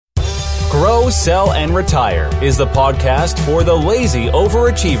Grow, Sell, and Retire is the podcast for the lazy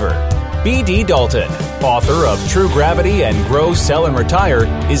overachiever. B.D. Dalton, author of True Gravity and Grow, Sell, and Retire,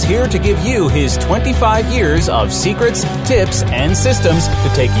 is here to give you his 25 years of secrets, tips, and systems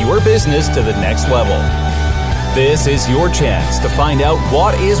to take your business to the next level. This is your chance to find out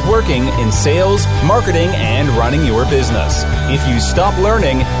what is working in sales, marketing, and running your business. If you stop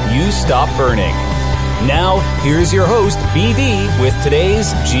learning, you stop burning. Now, here's your host, BD, with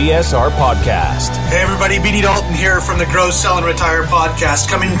today's GSR podcast. Hey everybody, BD Dalton here from the Grow, Sell, and Retire podcast,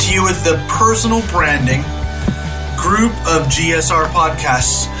 coming to you with the personal branding group of GSR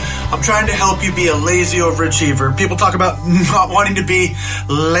podcasts. I'm trying to help you be a lazy overachiever. People talk about not wanting to be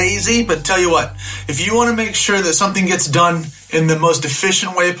lazy, but tell you what, if you want to make sure that something gets done in the most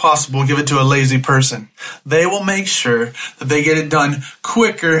efficient way possible, give it to a lazy person. They will make sure that they get it done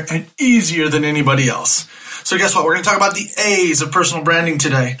quicker and easier than anybody else. So guess what? We're going to talk about the A's of personal branding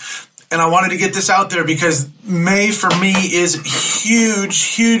today. And I wanted to get this out there because May for me is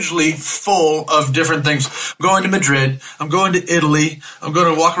hugely full of different things. I'm going to Madrid. I'm going to Italy. I'm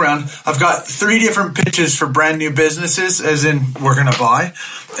going to walk around. I've got 3 different pitches for brand new businesses, as in we're going to buy.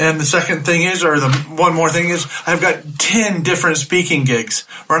 And the second thing is, or the one more thing is, I've got 10 different speaking gigs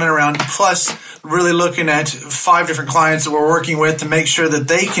running around, plus really looking at 5 different clients that we're working with to make sure that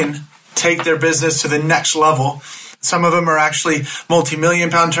they can take their business to the next level. Some of them are actually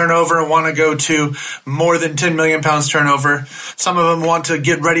multi-million pound turnover and want to go to more than 10 million pounds turnover. Some of them want to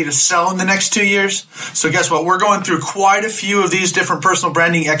get ready to sell in the next 2 years. So guess what? We're going through quite a few of these different personal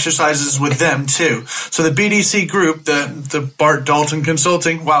branding exercises with them too. So the BDC group, the Bart Dalton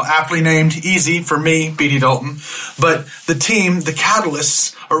Consulting, while aptly named easy for me, BD Dalton, but the team, the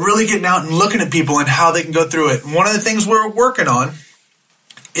catalysts, are really getting out and looking at people and how they can go through it. And one of the things we're working on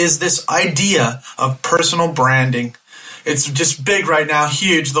is this idea of personal branding. It's just big right now,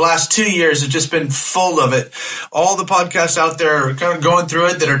 huge. The last 2 years have just been full of it. All the podcasts out there are kind of going through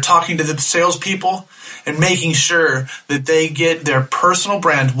it that are talking to the salespeople and making sure that they get their personal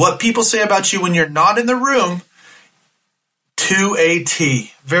brand, what people say about you when you're not in the room, to a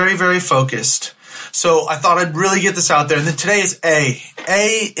T. Very focused. So I thought I'd really get this out there. And then today is A.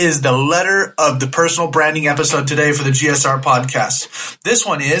 A is the letter of the personal branding episode today for the GSR podcast. This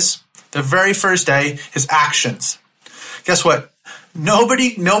one is, the very first A is actions. Guess what?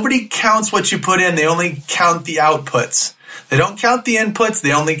 Nobody counts what you put in. They only count the outputs. They don't count the inputs.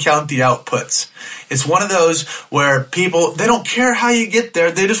 They only count the outputs. It's one of those where people, they don't care how you get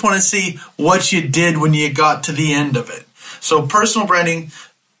there. They just want to see what you did when you got to the end of it. So personal branding,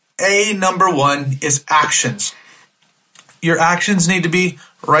 A number 1 is actions. Your actions need to be,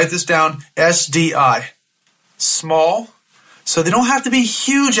 write this down, SDI. Small. So they don't have to be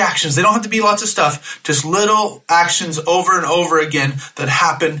huge actions. They don't have to be lots of stuff. Just little actions over and over again that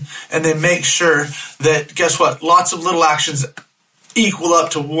happen. And they make sure that, guess what? Lots of little actions equal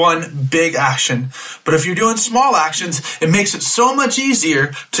up to one big action. But if you're doing small actions, it makes it so much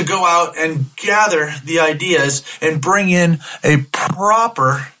easier to go out and gather the ideas and bring in a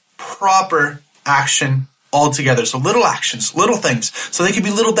proper action altogether. So little actions, little things. So they can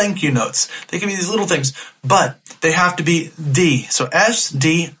be little thank you notes. They can be these little things, but they have to be D. So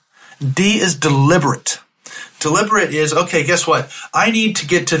D is deliberate. Deliberate is, okay, guess what? I need to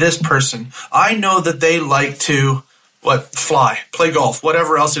get to this person. I know that they like to, fly, play golf,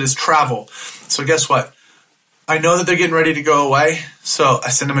 whatever else it is, travel. So guess what? I know that they're getting ready to go away. So I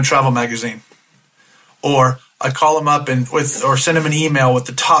send them a travel magazine. Or I call them up or send them an email with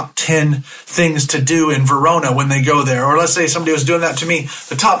the top 10 things to do in Verona when they go there. Or let's say somebody was doing that to me,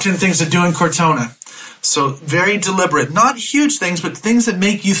 the top 10 things to do in Cortona. So very deliberate, not huge things, but things that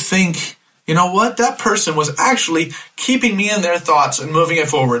make you think, you know what, that person was actually keeping me in their thoughts and moving it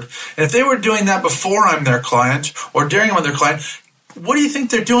forward. And if they were doing that before I'm their client or during I'm their client, what do you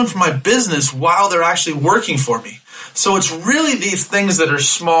think they're doing for my business while they're actually working for me? So it's really these things that are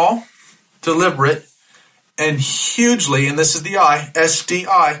small, deliberate, and hugely, and this is the I,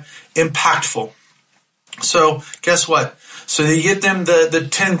 SDI, impactful. So guess what? So you get them the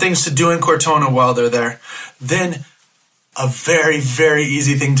 10 things to do in Cortona while they're there. Then a very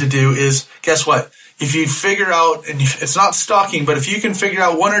easy thing to do is, guess what? If you figure out, and it's not stalking, but if you can figure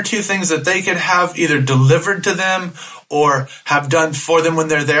out 1 or 2 things that they could have either delivered to them or have done for them when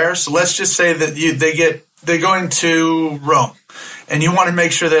they're there. So let's just say that they're going to Rome and you want to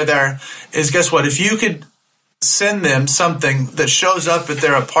make sure they're there, is guess what? If you could send them something that shows up at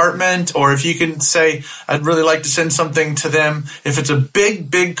their apartment, or if you can say, I'd really like to send something to them. If it's a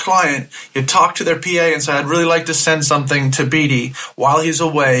big client, you talk to their PA and say, I'd really like to send something to BD while he's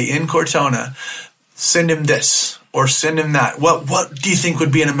away in Cortona. Send him this. or send him that. What do you think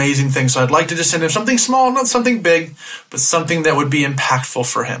would be an amazing thing? So I'd like to just send him something small, not something big, but something that would be impactful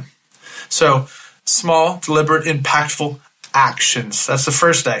for him. So small, deliberate, impactful actions. That's the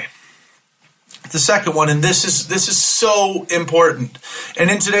first day. The second one, and this is so important. And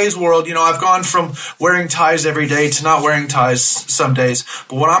in today's world, I've gone from wearing ties every day to not wearing ties some days.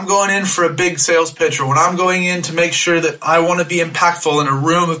 But when I'm going in for a big sales pitch, or when I'm going in to make sure that I want to be impactful in a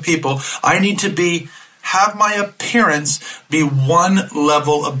room of people, I need to have my appearance be one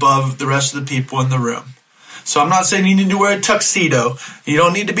level above the rest of the people in the room. So I'm not saying you need to wear a tuxedo. You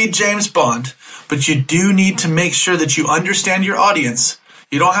don't need to be James Bond, but you do need to make sure that you understand your audience.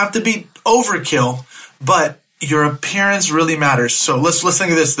 You don't have to be overkill, but your appearance really matters. So let's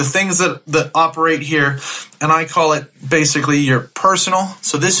think of this. The things that operate here, and I call it basically your personal.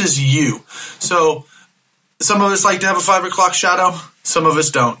 So this is you. So some of us like to have a 5 o'clock shadow. Some of us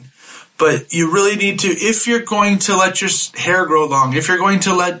don't. But you really need to, if you're going to let your hair grow long, if you're going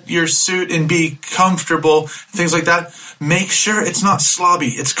to let your suit and be comfortable, things like that, make sure it's not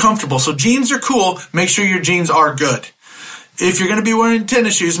slobby. It's comfortable. So jeans are cool. Make sure your jeans are good. If you're going to be wearing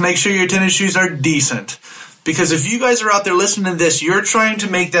tennis shoes, make sure your tennis shoes are decent. Because if you guys are out there listening to this, you're trying to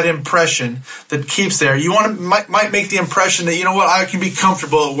make that impression that keeps there. You might make the impression that, I can be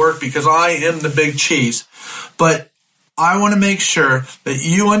comfortable at work because I am the big cheese. But I want to make sure that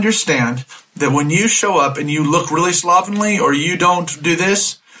you understand that when you show up and you look really slovenly or you don't do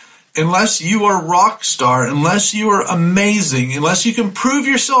this, unless you are a rock star, unless you are amazing, unless you can prove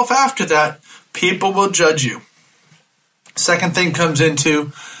yourself after that, people will judge you. Second thing comes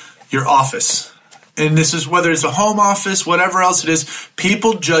into your office. And this is whether it's a home office, whatever else it is,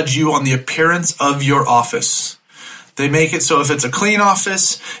 people judge you on the appearance of your office. They make it so if it's a clean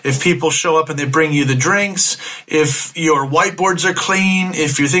office, if people show up and they bring you the drinks, if your whiteboards are clean,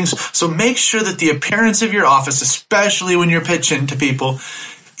 if your things. So make sure that the appearance of your office, especially when you're pitching to people,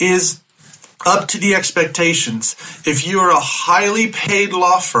 is up to the expectations. If you are a highly paid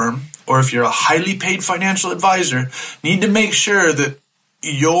law firm, or if you're a highly paid financial advisor, you need to make sure that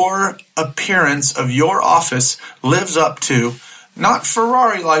your appearance of your office lives up to not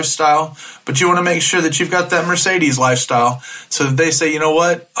Ferrari lifestyle, but you want to make sure that you've got that Mercedes lifestyle so that they say, you know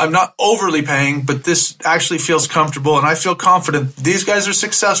what, I'm not overly paying, but this actually feels comfortable and I feel confident these guys are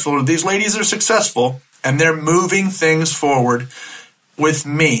successful or these ladies are successful and they're moving things forward with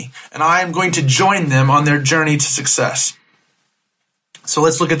me. And I am going to join them on their journey to success. So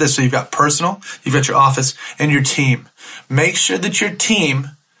let's look at this. So you've got personal, you've got your office, and your team. Make sure that your team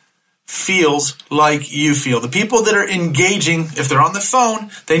feels like you feel. The people that are engaging, if they're on the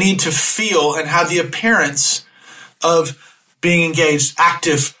phone, they need to feel and have the appearance of being engaged,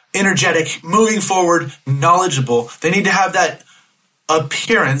 active, energetic, moving forward, knowledgeable. They need to have that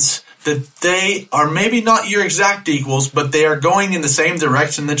appearance that they are maybe not your exact equals, but they are going in the same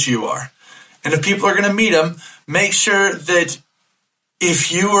direction that you are. And if people are going to meet them, make sure that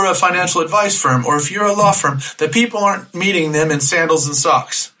if you are a financial advice firm or if you're a law firm, that people aren't meeting them in sandals and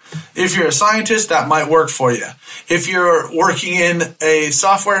socks. If you're a scientist, that might work for you. If you're working in a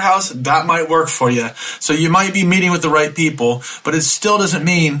software house, that might work for you. So you might be meeting with the right people, but it still doesn't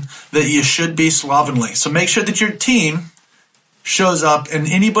mean that you should be slovenly. So make sure that your team shows up, and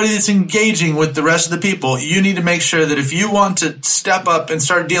anybody that's engaging with the rest of the people, you need to make sure that if you want to step up and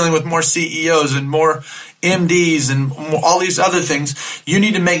start dealing with more CEOs and more MDs and all these other things, you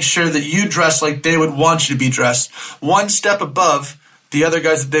need to make sure that you dress like they would want you to be dressed. One step above the other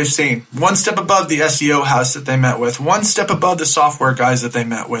guys that they've seen. One step above the SEO house that they met with. One step above the software guys that they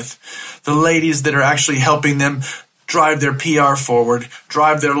met with. The ladies that are actually helping them drive their PR forward,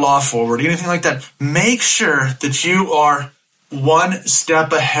 drive their law forward, anything like that. Make sure that you are one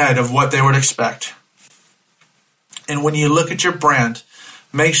step ahead of what they would expect. And when you look at your brand,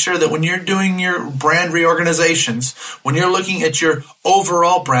 make sure that when you're doing your brand reorganizations, when you're looking at your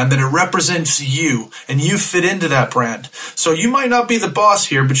overall brand, that it represents you and you fit into that brand. So you might not be the boss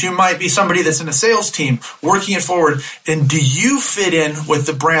here, but you might be somebody that's in a sales team working it forward. And do you fit in with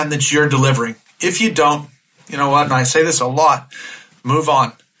the brand that you're delivering? If you don't, you know what, and I say this a lot, move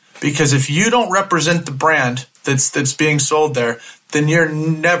on. Because if you don't represent the brand that's being sold there, then you're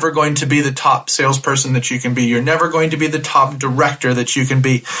never going to be the top salesperson that you can be. You're never going to be the top director that you can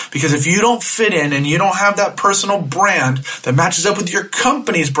be. Because if you don't fit in and you don't have that personal brand that matches up with your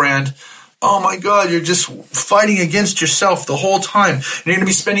company's brand, oh my God, you're just fighting against yourself the whole time. And you're going to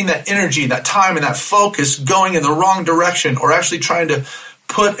be spending that energy, that time, and that focus going in the wrong direction, or actually trying to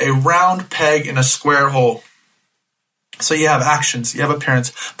put a round peg in a square hole. So you have actions, you have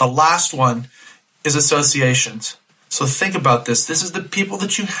appearance. The last one is associations. So think about this. This is the people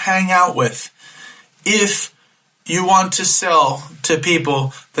that you hang out with. If you want to sell to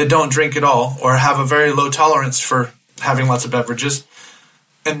people that don't drink at all or have a very low tolerance for having lots of beverages,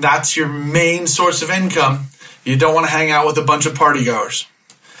 and that's your main source of income, you don't want to hang out with a bunch of party goers.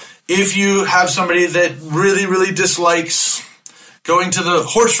 If you have somebody that really, really dislikes going to the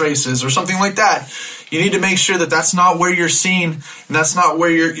horse races or something like that, you need to make sure that that's not where you're seen and that's not where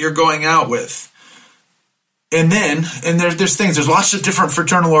you're going out with. And there's lots of different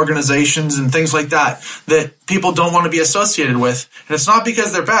fraternal organizations and things like that people don't want to be associated with. And it's not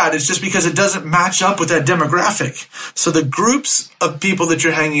because they're bad, it's just because it doesn't match up with that demographic. So the groups of people that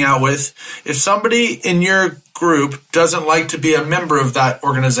you're hanging out with, if somebody in your group doesn't like to be a member of that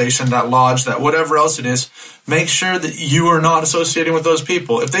organization, that lodge, that whatever else it is, make sure that you are not associating with those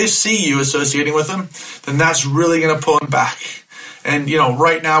people. If they see you associating with them, then that's really going to pull them back. And,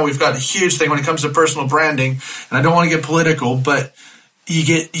 right now we've got a huge thing when it comes to personal branding, and I don't want to get political, but you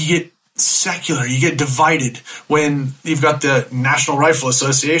get secular, you get divided when you've got the National Rifle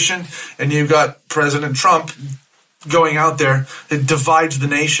Association and you've got President Trump going out there. It divides the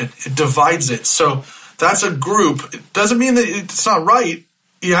nation. It divides it. So that's a group. It doesn't mean that it's not right.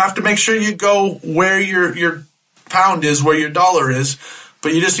 You have to make sure you go where your pound is, where your dollar is,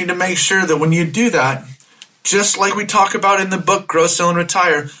 but you just need to make sure that when you do that, just like we talk about in the book, Grow, Sell, and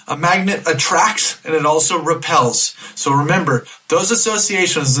Retire, a magnet attracts and it also repels. So remember, those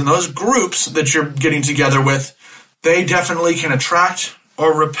associations and those groups that you're getting together with, they definitely can attract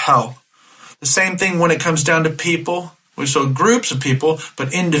or repel. The same thing when it comes down to people. So groups of people,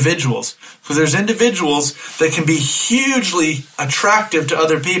 but individuals. Because there's individuals that can be hugely attractive to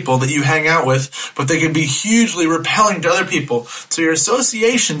other people that you hang out with, but they can be hugely repelling to other people. So your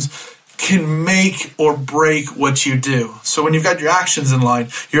associations can make or break what you do. So when you've got your actions in line,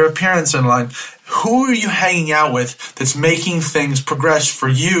 your appearance in line, who are you hanging out with that's making things progress for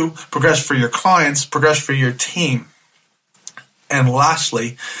you, progress for your clients, progress for your team? And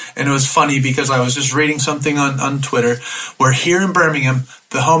lastly, and it was funny because I was just reading something on Twitter, where here in Birmingham,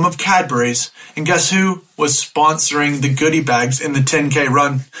 the home of Cadbury's, and guess who was sponsoring the goodie bags in the 10K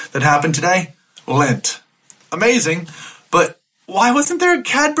run that happened today? Lindt. Amazing, but why wasn't there a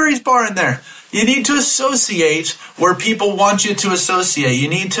Cadbury's bar in there? You need to associate where people want you to associate. You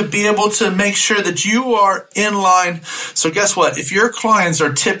need to be able to make sure that you are in line. So guess what? If your clients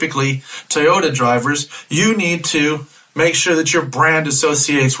are typically Toyota drivers, you need to make sure that your brand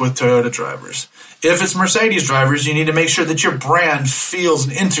associates with Toyota drivers. If it's Mercedes drivers, you need to make sure that your brand feels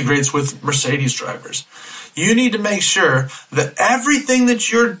and integrates with Mercedes drivers. You need to make sure that everything that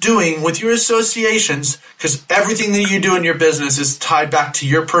you're doing with your associations, because everything that you do in your business is tied back to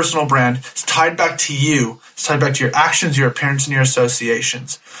your personal brand, it's tied back to you, it's tied back to your actions, your appearance, and your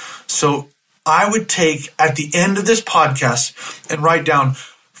associations. So I would take, at the end of this podcast, and write down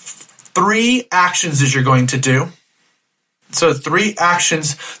 3 actions that you're going to do. So 3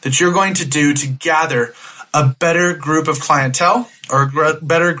 actions that you're going to do to gather a better group of clientele or a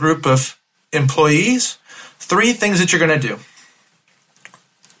better group of employees. 3 things that you're going to do.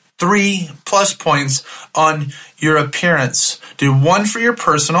 3 plus points on your appearance. Do 1 for your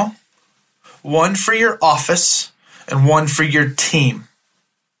personal, 1 for your office, and 1 for your team.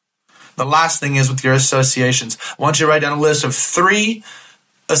 The last thing is with your associations. I want you to write down a list of 3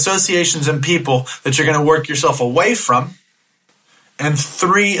 associations and people that you're going to work yourself away from, and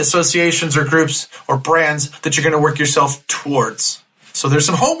 3 associations or groups or brands that you're going to work yourself towards. So there's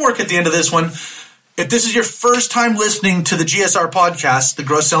some homework at the end of this one. If this is your first time listening to the GSR podcast, the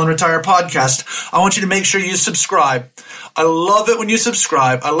Grow, Sell, and Retire podcast, I want you to make sure you subscribe. I love it when you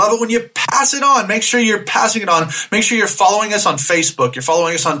subscribe. I love it when you pass it on. Make sure you're passing it on. Make sure you're following us on Facebook. You're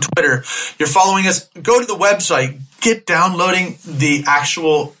following us on Twitter. You're following us. Go to the website. Get downloading the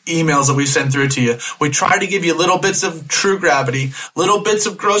actual emails that we send through to you. We try to give you little bits of True Gravity, little bits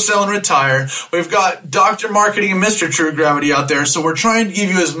of Grow, Sell, and Retire. We've got Dr. Marketing and Mr. True Gravity out there, so we're trying to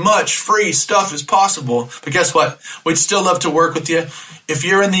give you as much free stuff as possible. But guess what? We'd still love to work with you. If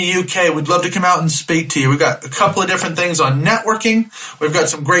you're in the UK, we'd love to come out and speak to you. We've got a couple of different things on networking. We've got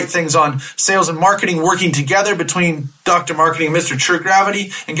some great things on sales and marketing working together between Dr. Marketing and Mr. True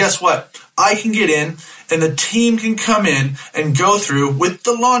Gravity. And guess what? I can get in and the team can come in and go through with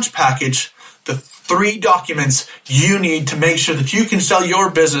the launch package the 3 documents you need to make sure that you can sell your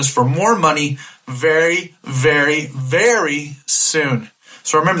business for more money very, very, very soon.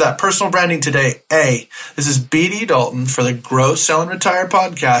 So remember that. Personal branding today. This is BD Dalton for the Grow, Sell, and Retire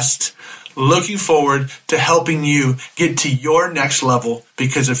podcast. Looking forward to helping you get to your next level,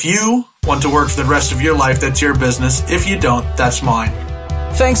 because if you want to work for the rest of your life, that's your business. If you don't, that's mine.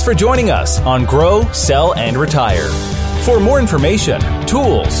 Thanks for joining us on Grow, Sell, and Retire. For more information,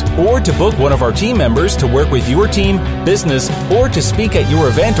 tools, or to book one of our team members to work with your team, business, or to speak at your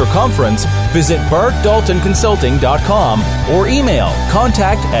event or conference, visit bartdaltonconsulting.com or email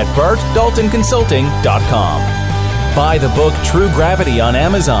contact@bartdaltonconsulting.com. Buy the book True Gravity on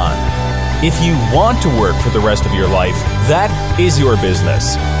Amazon. If you want to work for the rest of your life, that is your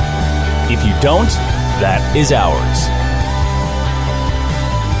business. If you don't, that is ours.